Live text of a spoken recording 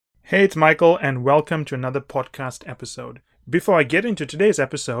Hey, it's Michael, and welcome to another podcast episode. Before I get into today's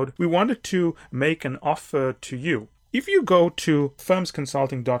episode, we wanted to make an offer to you. If you go to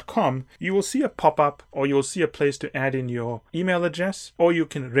firmsconsulting.com, you will see a pop-up or you'll see a place to add in your email address, or you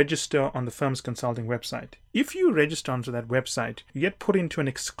can register on the Firms Consulting website. If you register onto that website, you get put into an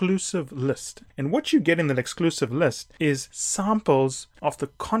exclusive list. And what you get in that exclusive list is samples of the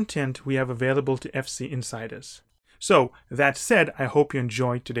content we have available to FC Insiders. So, that said, I hope you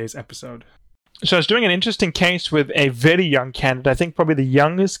enjoyed today's episode. So I was doing an interesting case with a very young candidate. I think probably the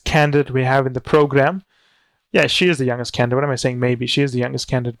youngest candidate we have in the program. Yeah, she is the youngest candidate. What am I saying? Maybe. She is the youngest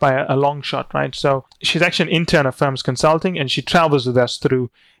candidate by a long shot, right? So she's actually an intern at Firms Consulting, and she travels with us through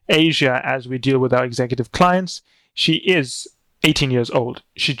Asia as we deal with our executive clients. She is 18 years old.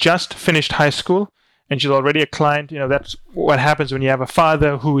 She just finished high school, and she's already a client. You know, that's what happens when you have a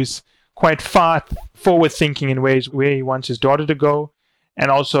father who is quite far forward-thinking in ways where he wants his daughter to go, and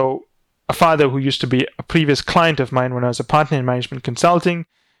also a father who used to be a previous client of mine when I was a partner in management consulting,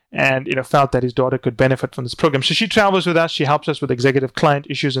 and felt that his daughter could benefit from this program. So she travels with us, she helps us with executive client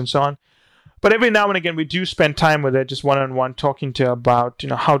issues and so on. But every now and again, we do spend time with her, just one-on-one, talking to her about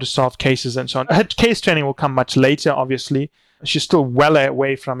how to solve cases and so on. Her case training will come much later, obviously. She's still well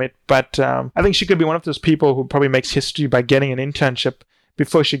away from it, but I think she could be one of those people who probably makes history by getting an internship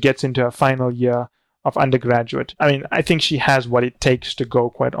before she gets into her final year of undergraduate. I mean, I think she has what it takes to go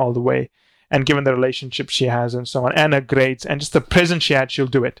quite all the way. And given the relationship she has and so on, and her grades, and just the presence she had, she'll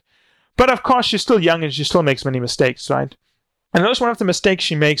do it. But of course, she's still young and she still makes many mistakes, right? And notice one of the mistakes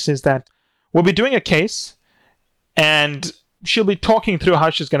she makes is that we'll be doing a case and she'll be talking through how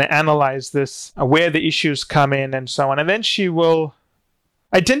she's going to analyze this, where the issues come in and so on. And then she will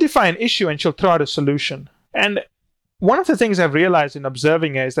identify an issue and she'll throw out a solution. And one of the things I've realized in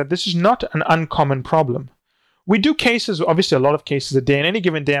observing her is that this is not an uncommon problem. We do cases, obviously a lot of cases a day. And any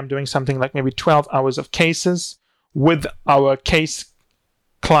given day, I'm doing something like maybe 12 hours of cases with our case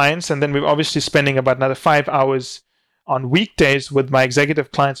clients. And then we're obviously spending about another 5 hours on weekdays with my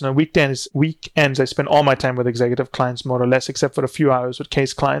executive clients. And on weekends, I spend all my time with executive clients, more or less, except for a few hours with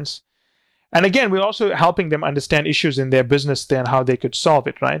case clients. And again, we're also helping them understand issues in their business there and how they could solve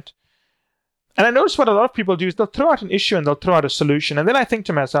it, right? And I notice what a lot of people do is they'll throw out an issue and they'll throw out a solution. And then I think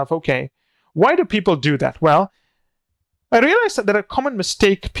to myself, okay, why do people do that? Well, I realize that a common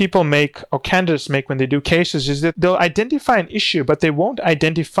mistake people make or candidates make when they do cases is that they'll identify an issue, but they won't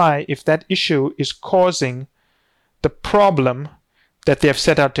identify if that issue is causing the problem that they have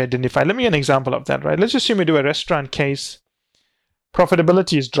set out to identify. Let me give an example of that, right? Let's assume we do a restaurant case.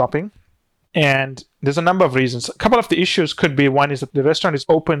 Profitability is dropping, and there's a number of reasons. A couple of the issues could be, one is that the restaurant is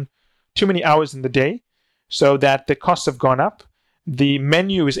open too many hours in the day, so that the costs have gone up. The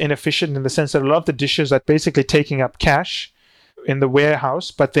menu is inefficient in the sense that a lot of the dishes are basically taking up cash in the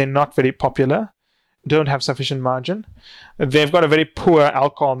warehouse, but they're not very popular, don't have sufficient margin. They've got a very poor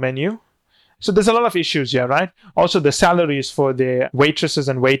alcohol menu. So there's a lot of issues here, right? Also, the salaries for their waitresses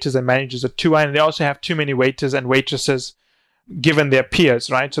and waiters and managers are too high, and they also have too many waiters and waitresses given their peers,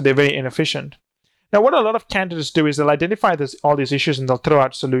 right? So they're very inefficient. Now, what a lot of candidates do is they'll identify all these issues and they'll throw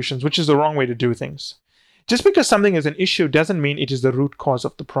out solutions, which is the wrong way to do things. Just because something is an issue doesn't mean it is the root cause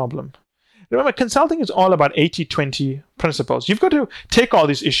of the problem. Remember, consulting is all about 80-20 principles. You've got to take all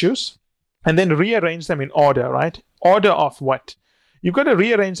these issues and then rearrange them in order, right? Order of what? You've got to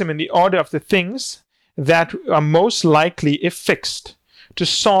rearrange them in the order of the things that are most likely, if fixed, to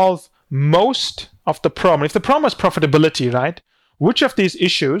solve most of the problem. If the problem is profitability, right? Which of these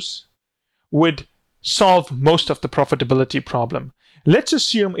issues would solve most of the profitability problem? Let's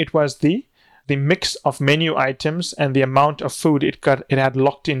assume it was the mix of menu items and the amount of food it had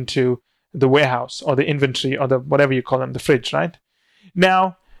locked into the warehouse or the inventory or the whatever you call them, the fridge, right?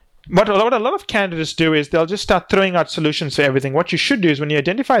 Now, what a lot of candidates do is they'll just start throwing out solutions for everything. What you should do is when you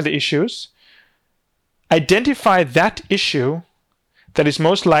identify the issues, identify that issue that is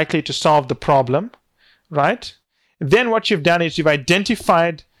most likely to solve the problem, right? Then what you've done is you've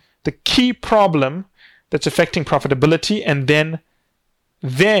identified the key problem that's affecting profitability, and then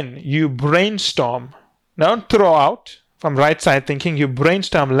you brainstorm. Don't throw out from right side thinking, you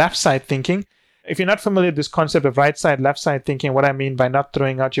brainstorm left side thinking. If you're not familiar with this concept of right side, left side thinking, what I mean by not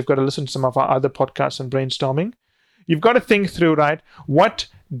throwing out, you've got to listen to some of our other podcasts on brainstorming. You've got to think through, right, what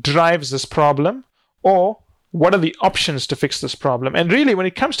drives this problem, or what are the options to fix this problem? And really, when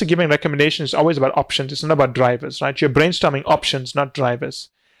it comes to giving recommendations, it's always about options. It's not about drivers, right? You're brainstorming options, not drivers.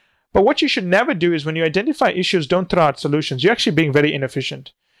 But what you should never do is when you identify issues, don't throw out solutions. You're actually being very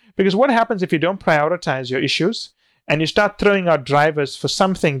inefficient. Because what happens if you don't prioritize your issues and you start throwing out drivers for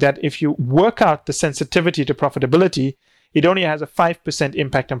something that if you work out the sensitivity to profitability, it only has a 5%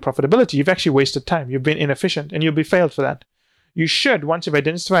 impact on profitability, you've actually wasted time. You've been inefficient and you'll be failed for that. You should, once you've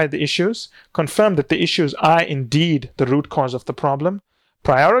identified the issues, confirm that the issues are indeed the root cause of the problem,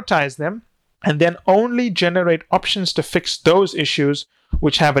 prioritize them, and then only generate options to fix those issues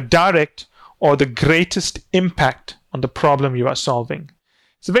which have a direct or the greatest impact on the problem you are solving.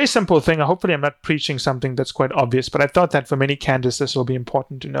 It's a very simple thing. Hopefully, I'm not preaching something that's quite obvious, but I thought that for many candidates, this will be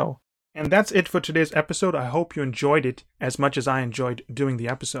important to know. And that's it for today's episode. I hope you enjoyed it as much as I enjoyed doing the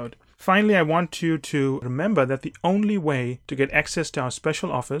episode. Finally, I want you to remember that the only way to get access to our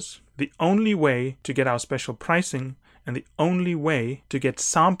special offers, the only way to get our special pricing, and the only way to get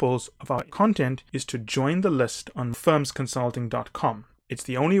samples of our content is to join the list on firmsconsulting.com. It's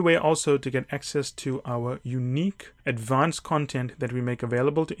the only way also to get access to our unique advanced content that we make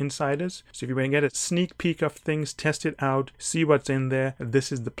available to insiders. So if you want to get a sneak peek of things, test it out, see what's in there,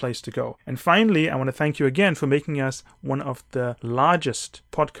 this is the place to go. And finally, I want to thank you again for making us one of the largest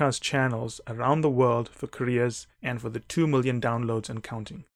podcast channels around the world for careers and for the 2 million downloads and counting.